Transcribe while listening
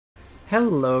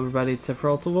Hello everybody, it's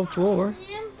Sephiroth4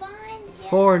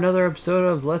 for another episode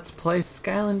of Let's Play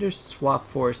Skylanders Swap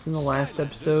Force. In the last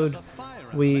episode,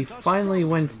 we finally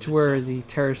went to where the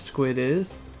Terrasquid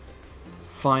is.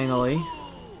 Finally.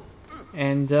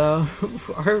 And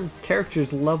our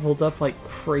characters leveled up like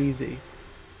crazy.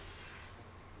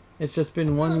 It's just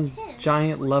been one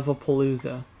giant level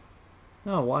palooza.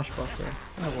 Oh, washbuckler.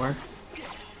 That works.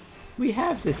 We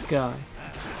have this guy.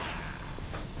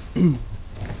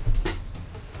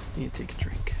 Need to take a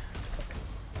drink.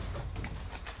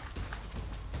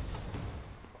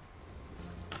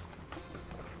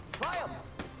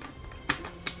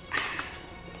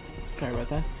 Sorry about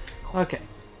that. Okay.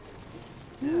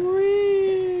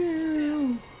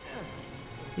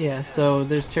 Yeah, so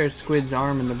there's Terrasquid's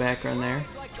arm in the background there.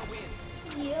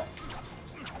 Yep.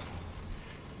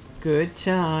 Good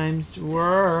times.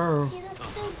 Whoa. He looks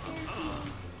so derpy.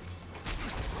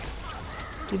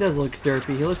 He does look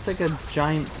derpy. He looks like a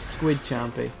giant squid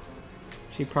chompy.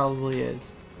 She probably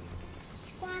is.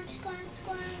 Squamp, squamp,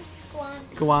 squamp,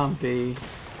 squamp. Squampy.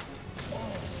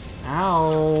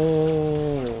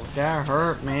 Ow. That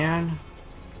hurt, man.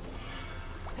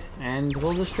 And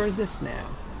we'll destroy this now.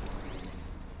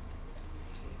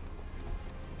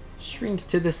 Shrink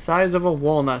to the size of a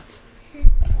walnut.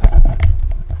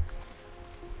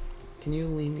 Can you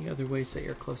lean the other way so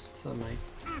you're closer to the mic?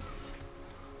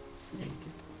 Thank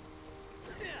you.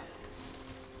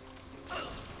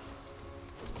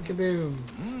 Kaboom!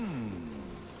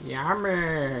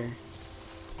 Yummy!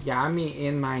 Yummy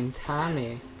in my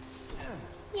tummy.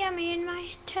 Yummy in my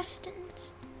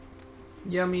intestines.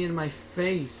 Yummy in my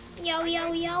face. Yo,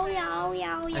 yo, yo, yo,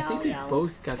 yo, yo, I think we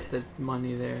both got the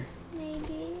money there.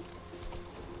 Maybe.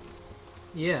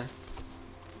 Yeah.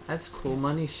 That's cool.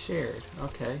 Money shared.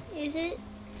 Okay. Is it?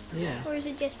 Yeah. Or is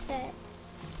it just that?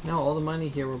 No, all the money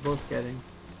here we're both getting.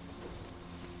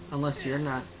 Unless you're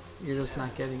not. You're just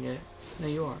not getting it. No,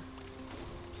 you are.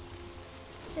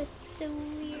 That's so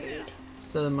weird.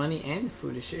 So the money and the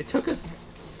food is shared. It took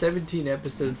us 17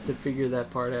 episodes to figure that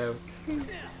part out.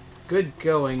 Good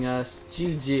going, us.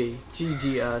 GG.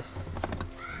 GG, us.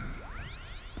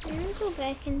 I'm gonna go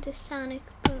back into Sonic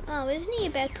Boom. Oh, isn't he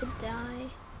about to die?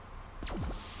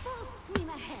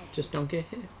 Just don't get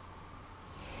hit.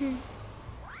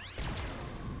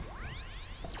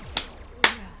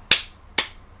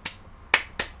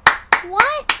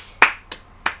 What?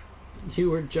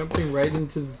 You were jumping right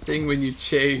into the thing when you That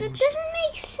changed. doesn't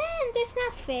make sense. That's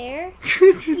not fair.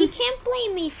 You can't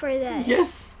blame me for that.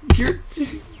 Yes, you're.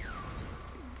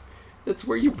 That's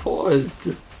where you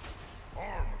paused.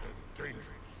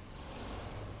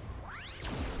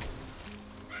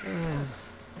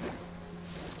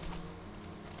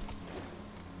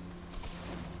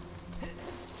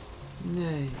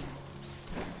 Nay.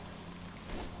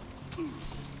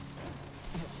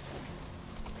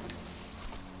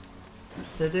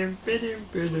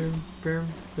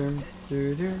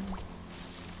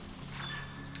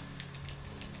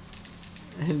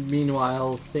 And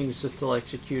meanwhile, things just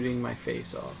electrocuting my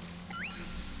face off.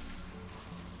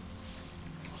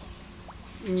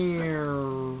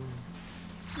 You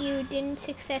didn't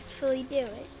successfully do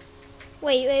it.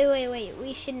 Wait.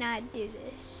 We should not do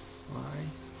this. Why?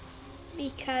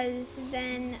 Because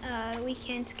then we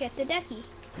can't get the ducky.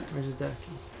 Where's the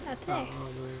ducky? Up there. Oh,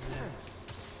 all the way over there.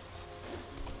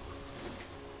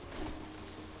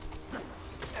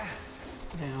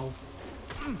 Ow.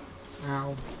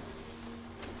 Ow.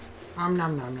 Nom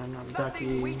nom nom,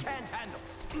 ducky.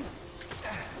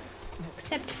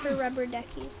 Except for rubber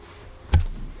duckies.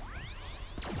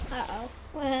 Uh-oh.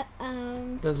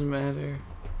 Doesn't matter.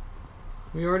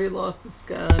 We already lost the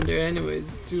Skylander anyways.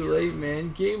 It's too late,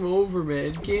 man. Game over,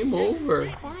 man. Game over.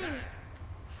 Quiet.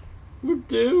 We're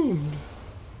doomed.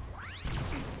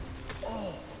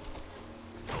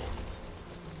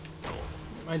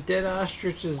 My dead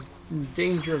ostrich is in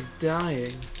danger of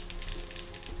dying.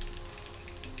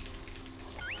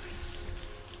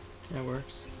 That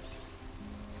works.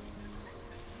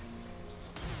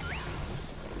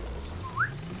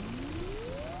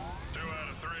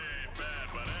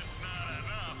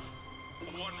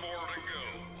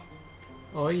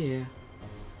 Oh yeah.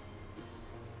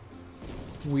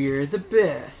 We're the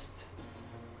best.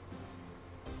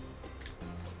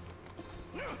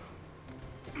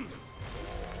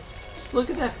 Just look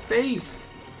at that face.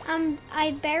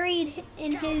 I buried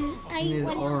in his... In his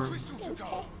arm.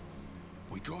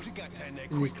 Okay.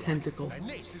 In his tentacle. And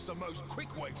this is the most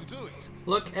quick way to do it.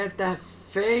 Look at that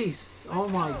face. Oh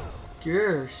my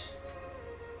gosh.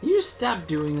 You stop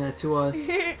doing that to us.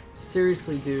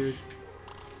 Seriously, dude.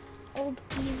 Old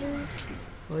geezers.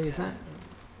 Well, he's not.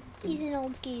 He's an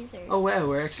old geezer. Oh wow,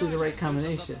 we're actually the right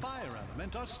combination.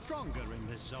 That's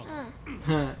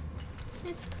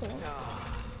cool.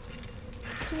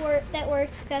 That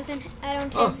works, cousin. I don't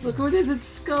care. Oh, look who it is! It's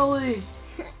Scully!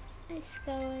 Hi,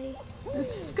 Scully.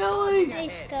 It's Scully! Hi,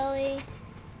 Scully.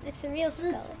 It's a real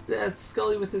Scully. That's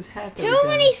Scully with his hat. Too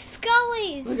many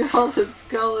Scullys! Look at all the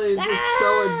Scullys. They're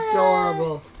so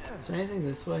adorable. Is there anything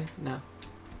this way? No.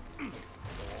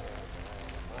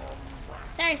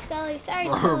 Sorry, Scully. Sorry,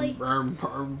 Scully.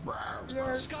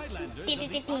 Skylanders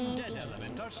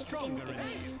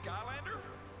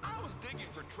I was digging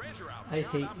for treasure out I there,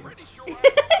 hate and I'm you. pretty sure I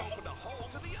opened a hole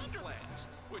to the Underlands,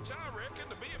 which I reckon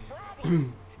to be a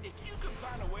problem. If you could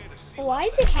find a way to see Why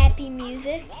is it happy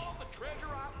music? all the treasure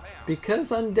I found, Because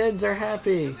undeads are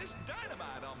happy. there's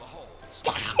dynamite on the holes.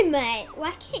 Dynamite!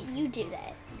 Why can't you do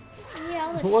that? I need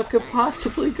all this What could dynamite.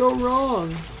 possibly go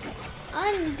wrong?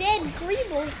 Undead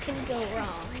Greebles can go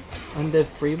wrong. Undead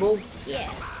Freebles? Yeah.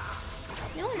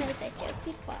 No one knows that joke.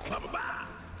 Be quiet.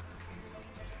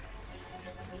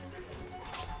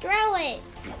 Just throw it.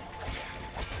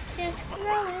 Just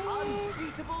throw it.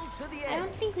 I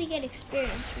don't think we get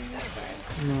experience from these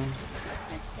guys. No.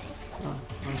 That stinks. Oh,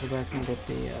 I'll go back and get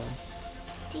the,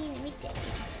 Dynamite.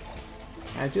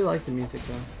 I do like the music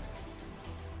though.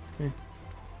 Okay.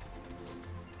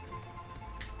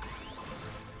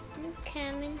 I'm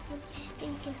coming with your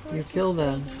stinking horses. You kill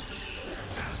them. baby.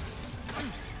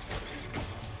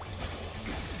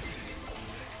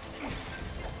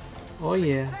 Oh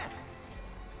yeah.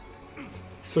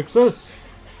 Success!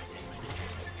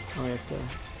 Oh, we have to...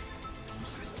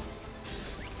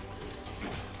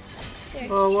 There are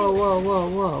Whoa, two. whoa, whoa, whoa,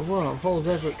 whoa, whoa. Holes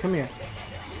everywhere. Come here.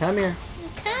 Come here.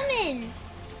 I'm coming.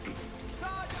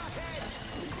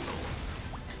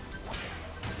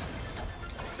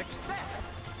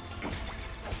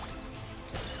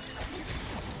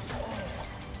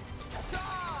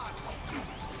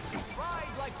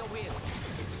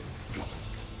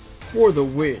 For the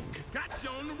wind. Got you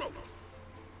on the rope.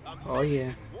 Oh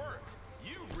yeah. Work.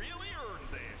 You really earned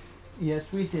this.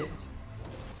 Yes, we did.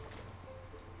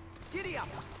 Giddy up.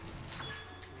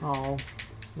 Oh,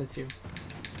 that's you.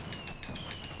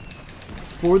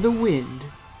 For the wind.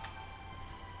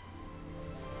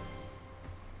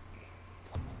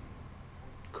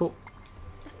 Cool.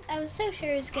 I was so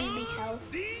sure it was gonna be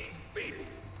health.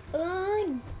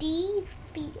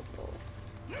 Undefeatable.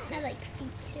 I like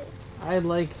feet too. I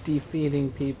like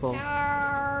defeating people.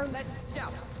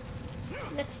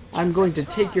 Let's I'm going to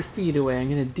take your feet away. I'm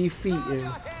going to defeat you.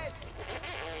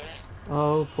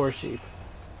 Oh, poor sheep.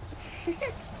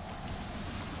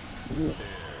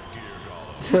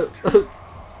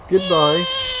 Goodbye.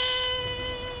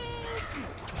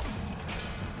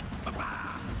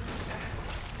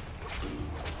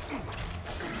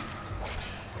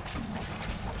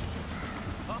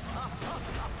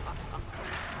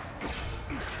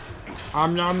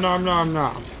 Nom nom nom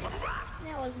nom.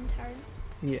 That wasn't hard.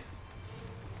 Yeah.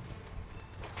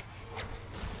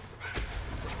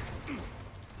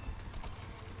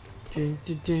 Dun,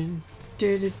 dun, dun,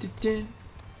 dun, dun, dun, dun,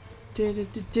 dun,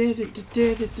 dun, dun, dun, dun,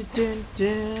 dun, dun, dun,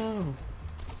 dun.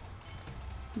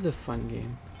 It's a fun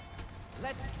game.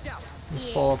 Just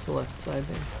Yeah. fall off the left side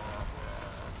there.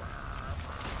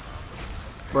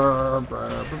 Brr,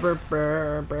 brr, brr,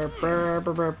 brr, brr, brr, brr,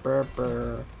 brr, brr,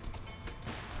 brr.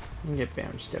 And get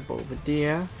bounced up over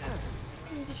there.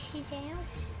 In this his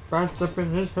house. Bounced up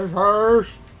in his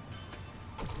house.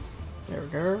 There we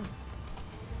go.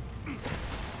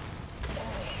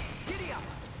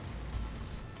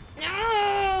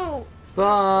 No!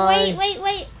 Bye.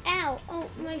 Wait. Ow. Oh,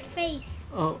 my face.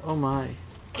 Oh my.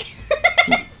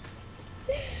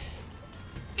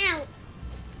 Ow.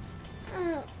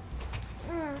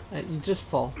 You just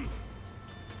fall.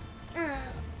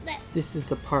 That. This is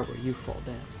the part where you fall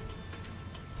down.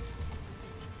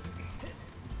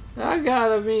 I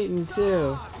got him eaten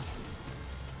too.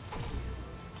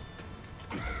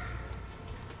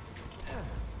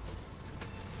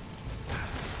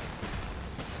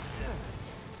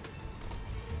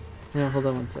 Yeah, hold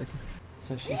on one second.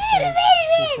 So she said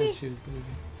she was leaving.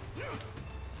 You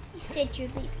said you're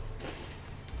leaving.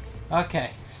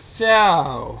 Okay,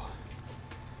 so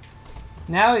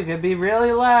now we could be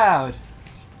really loud.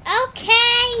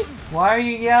 Okay. Why are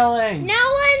you yelling? No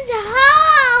one's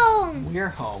home. We're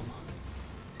home.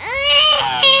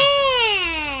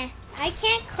 I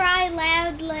can't cry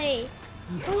loudly.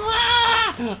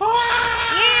 Ah! You're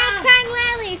Ah! not crying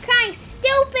loudly. You're crying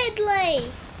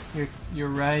stupidly. You're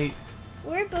right.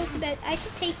 We're both about. I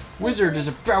should take. Wizard is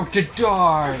about to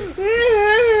die.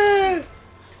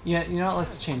 Yeah, you know what?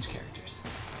 Let's change characters.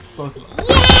 Both of us.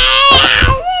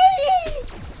 Yeah!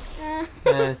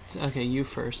 Okay, you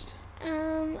first.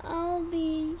 I'll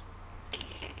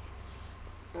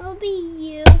be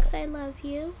you, because I love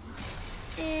you.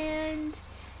 And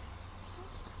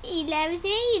he loves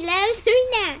me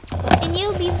now. And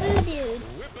you'll be Voodoo.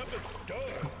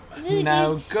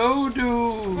 Now go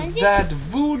do that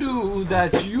voodoo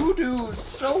that you do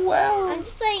so well. I'm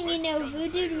just letting you know,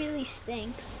 Voodoo really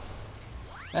stinks.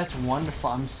 That's wonderful.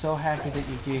 I'm so happy that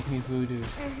you gave me voodoo.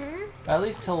 At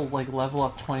least he'll like level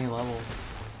up 20 levels.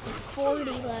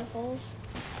 40 levels.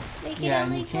 Yeah,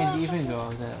 and you can't even go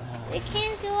that high. It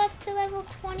can't go up to level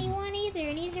 21 either,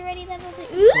 and he's already level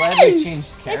 3. Glad they changed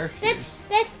characters.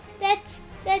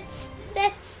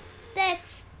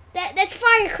 That's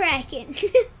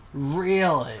firecracking.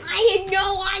 Really? I had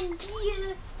no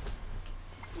idea.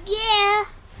 Yeah.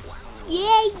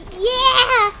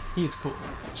 He's cool.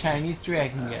 Chinese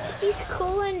dragon guy. He's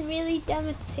cool and really dumb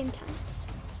at the same time.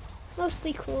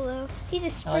 Mostly cool though. He's a I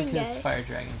spring like guy. his fire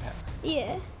dragon power.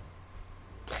 Yeah.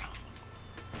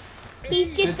 He's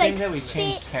Good just thing like that we spit.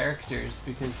 changed characters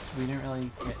because we didn't really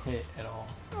get hit at all.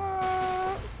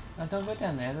 No, don't go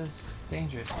down there. That's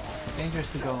dangerous. Dangerous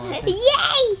to go on.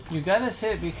 Yay! You got us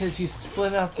hit because you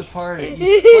split up the party.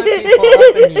 You split people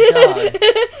up and you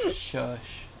died.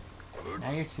 Shush.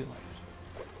 Now you're too late.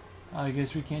 I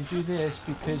guess we can't do this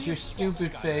because you're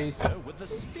stupid face. His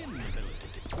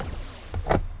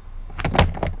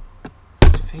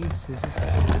face is a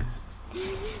sad.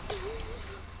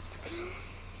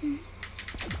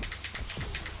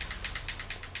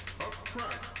 Up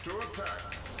track to attack.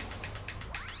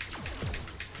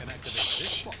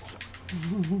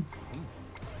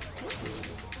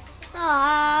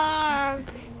 Arrgh.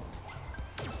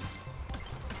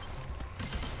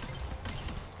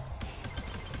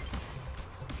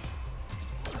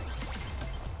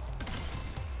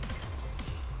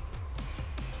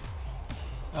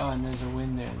 Oh, and there's a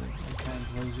wind there that kind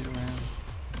of blows you around.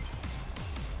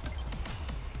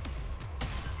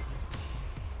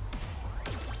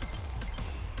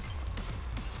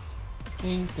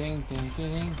 Ding ding ding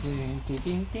ding ding ding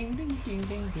ding ding ding ding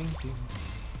ding ding ding.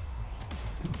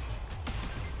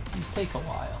 These take a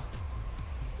while.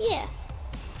 Yeah.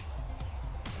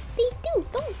 They do,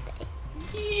 don't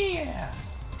they? Yeah.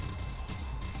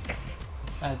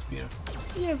 That's beautiful.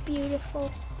 You're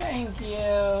beautiful. Thank you.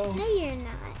 No, you're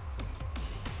not.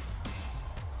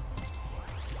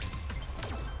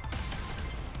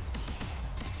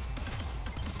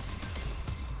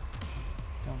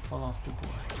 Don't fall off the board.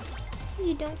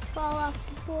 You don't fall off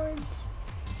the boards.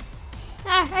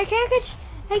 Ah, I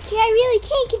really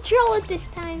can't control it this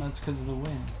time. That's because of the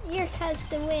wind. You're cause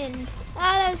the wind. Oh,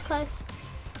 that was close.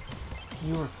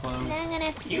 You were close. Now I'm gonna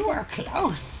have to do You were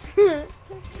close.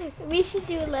 We should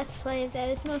do a let's play of that.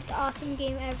 It's the most awesome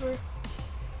game ever.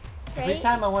 Every Right?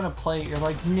 time I want to play it, you're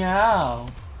like, no.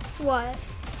 What?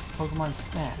 Pokemon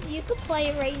Snap. You could play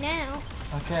it right now.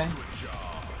 Okay.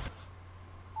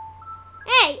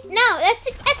 Hey, no, that's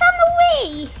on the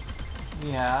Wii.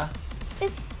 Yeah.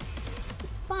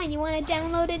 Fine, you want to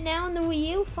download it now on the Wii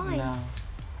U? Fine. No.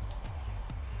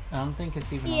 I don't think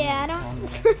it's even Yeah, on I on don't.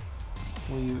 the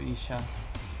Wii U eShop.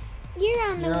 You're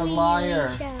on the You're a Wii U liar.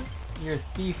 eShop. You're a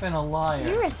thief and a liar.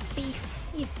 You're a thief.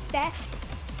 You theft.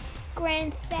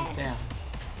 Grand theft. Down.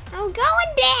 I'm going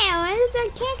down. I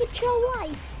can't control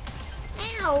life.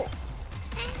 Ow.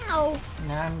 Ow.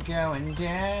 Now I'm going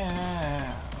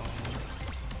down.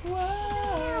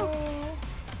 Whoa.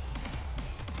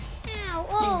 Ow.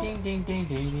 Oh. Ding, ding, ding,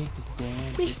 ding, ding, ding,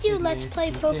 We should do Let's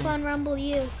Play Pokemon Rumble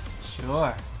U.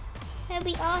 Sure. That'd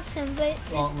be awesome, but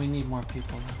Well, we need more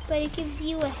people. it gives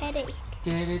you a headache.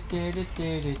 I'm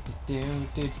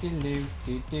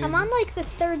I'm on like the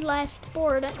third last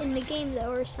board in the game though,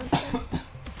 or something.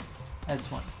 That's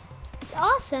one. It's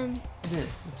awesome. It is.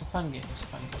 It's a fun game. It's a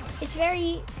fun game. It's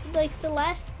very, like, the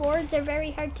last boards are very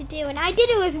hard to do, and I did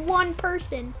it with one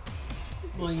person.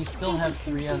 Well, you still have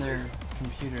 3 other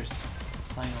computers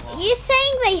playing along. You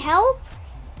saying they help?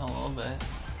 A little bit.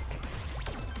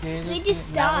 They just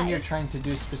Not when die. you're trying to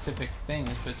do specific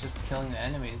things, but just killing the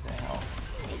enemies, they help.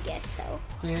 I guess so.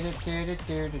 No,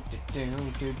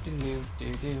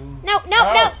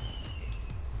 No, no.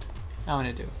 I want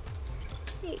to do.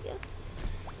 There you go.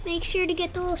 Make sure to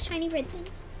get the little shiny red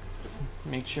things.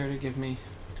 Make sure to give me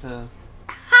the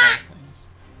Ha! other things.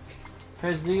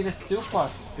 Press Z to super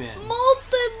spin.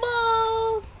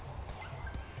 Multiple!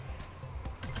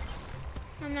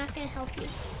 I'm not gonna help you.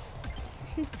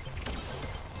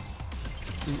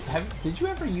 Did you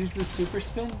ever use the super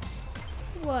spin?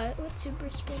 What? What super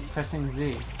spin? Pressing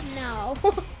Z. No.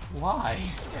 Why?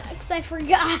 Because I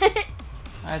forgot.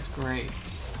 That's great.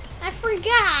 I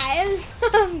forgot. It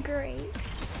was great.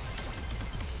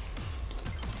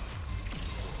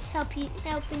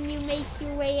 helping you make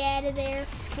your way out of there,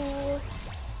 fool.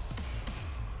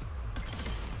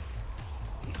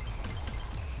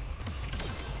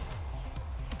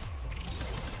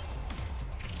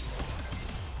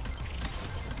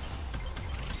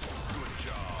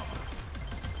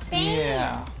 Bam.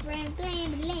 Yeah. Blam,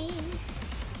 blam, blam.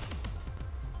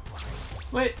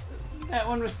 Wait, that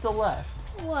one was still left.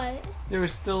 What? There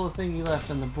was still a thingy left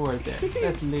on the board there.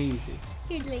 That's lazy.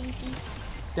 You're lazy.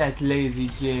 That's lazy,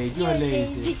 Jade. You're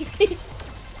lazy.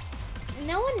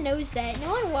 No one knows that.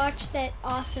 No one watched that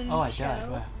awesome show. Oh, I died.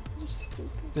 Wow. You're stupid.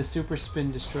 The super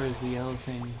spin destroys the yellow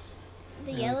things.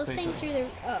 The really yellow quickly. things or the...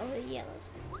 Oh, the yellow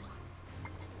things.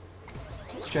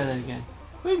 Let's try that again.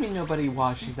 What do you mean nobody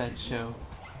watches that show?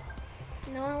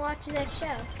 No one watches that show.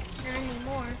 Not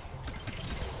anymore.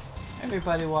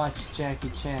 Everybody watch Jackie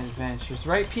Chan Adventures.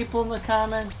 Right, people in the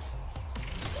comments?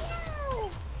 No!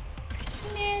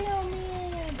 Man, oh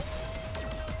man.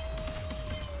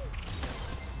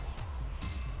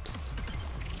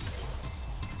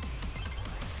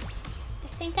 I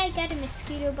think I got a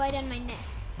mosquito bite on my neck.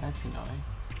 That's annoying.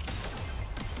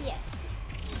 Yes.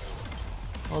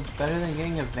 Well, it's better than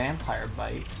getting a vampire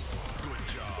bite.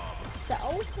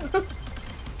 So?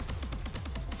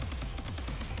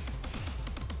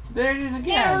 There it is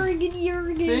again!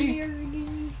 See? See?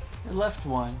 I left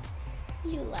one.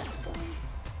 You left one.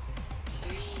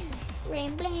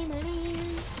 Ram, blam,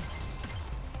 blam.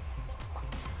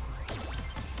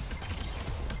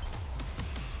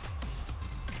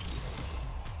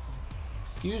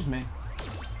 Excuse me.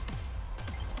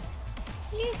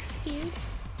 You're excused.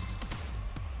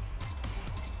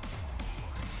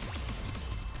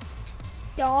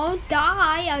 Don't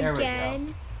die There we go.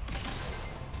 again.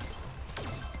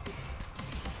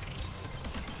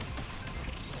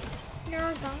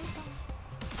 No, don't.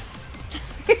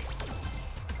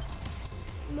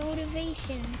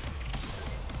 Motivation.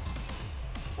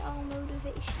 It's all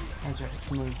motivation. That's right,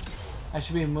 it's I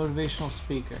should be a motivational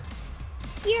speaker.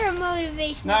 You're a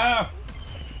motivation. No!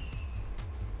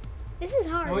 This is It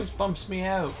hard. always bumps me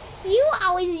out. You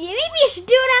always. Maybe you should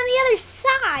do it on the other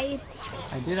side.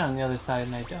 I did on the other side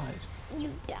and I died.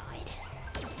 You died.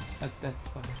 That's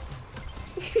what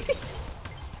I said.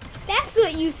 That's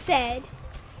what you said.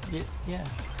 Yeah.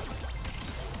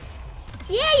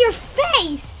 Yeah, your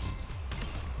face.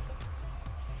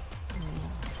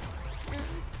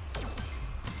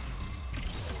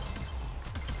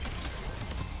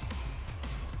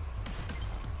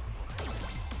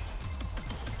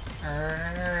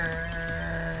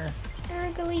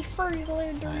 Ergly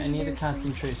furgler. I need to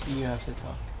concentrate so you have to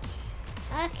talk.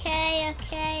 Okay.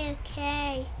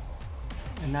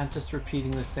 And not just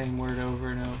repeating the same word over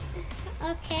and over.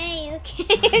 Okay.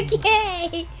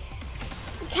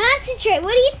 Concentrate.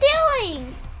 What are you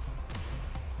doing?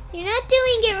 You're not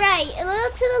doing it right. A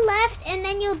little to the left and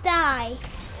then you'll die.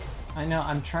 I know,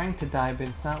 I'm trying to die, but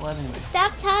it's not letting me.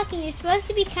 Stop talking. You're supposed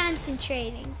to be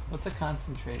concentrating. What's a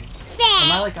concentrating? Fat.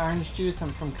 Am I like orange juice? I'm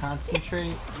from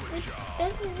concentrate? This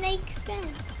doesn't make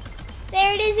sense.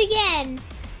 There it is again.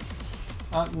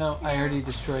 Oh, no, I No. already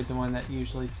destroyed the one that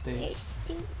usually You're stays.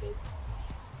 stupid.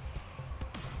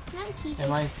 Monkey.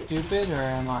 Am I stupid or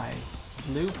am I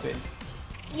sloopid?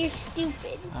 You're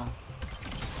stupid. Oh.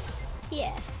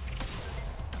 Yeah.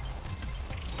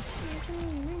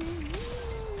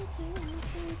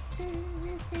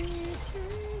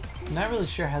 I'm not really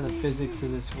sure how the physics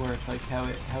of this work, like how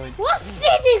it What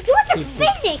physics? What's a keeps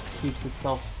physics? keeps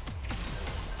itself.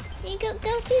 You go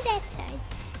through that side.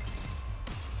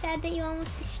 Sad that you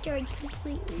almost destroyed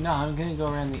completely. No, I'm gonna go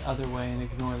around the other way and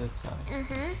ignore this side.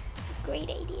 It's a great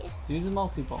idea. Use a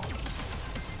multi-ball.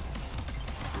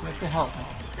 You have to help me.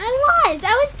 I was.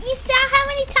 You saw how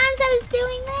many times I was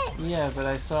doing that? Yeah, but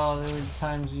I saw there were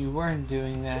times you weren't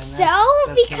doing that. And So?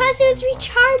 that's Because the it was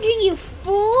important part. recharging, you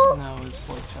fool! No, it was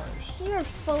fully charged. You're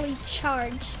fully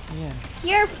charged. Yeah.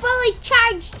 You're a fully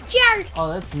charged jerk! Oh,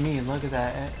 that's me. Look at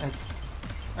that. That's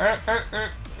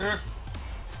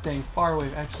staying far away.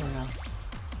 Actually, no.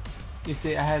 You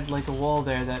see, I had like a wall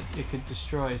there that it could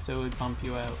destroy, so it would bump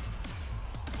you out.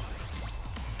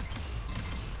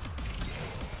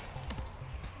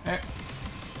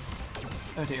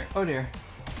 Oh dear. Oh dear.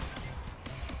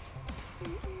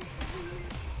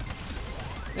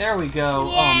 There we go.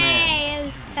 Yay! Oh man. It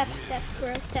was tough stuff,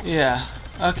 bro. Tough. Yeah.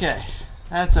 Okay.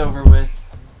 That's over with.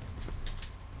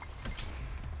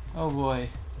 Oh boy.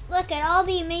 Look at all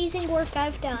the amazing work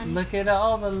I've done. Look at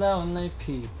all the lonely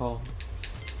people.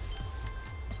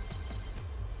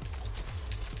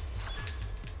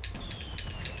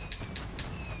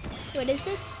 What is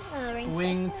this? Oh, ring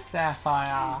Winged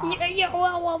sapphire. sapphire.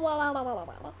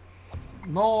 Yeah.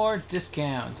 More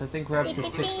discounts. I think we're up to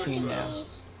 16 now.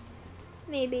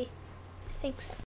 Maybe. I think so.